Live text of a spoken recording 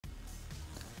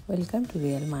Welcome to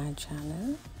Real Maya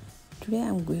channel. Today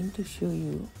I'm going to show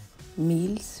you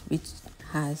meals which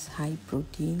has high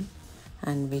protein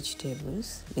and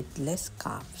vegetables with less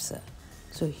carbs.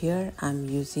 So here I'm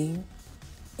using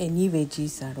any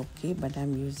veggies are okay, but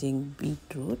I'm using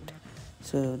beetroot.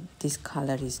 So this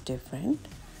color is different.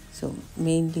 So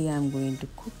mainly I'm going to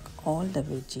cook all the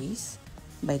veggies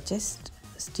by just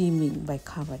steaming by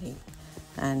covering.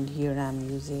 And here I'm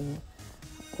using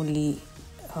only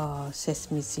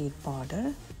sesame seed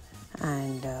powder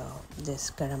and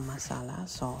this garam masala,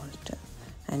 salt,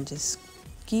 and just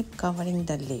keep covering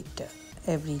the lid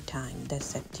every time.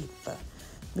 That's a tip,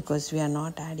 because we are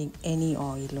not adding any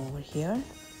oil over here.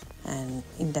 And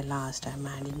in the last I'm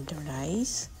adding the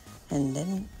rice and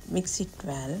then mix it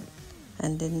well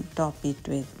and then top it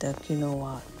with the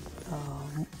quinoa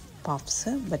puffs,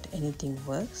 but anything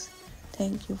works.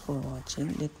 Thank you for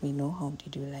watching. Let me know how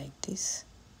did you like this.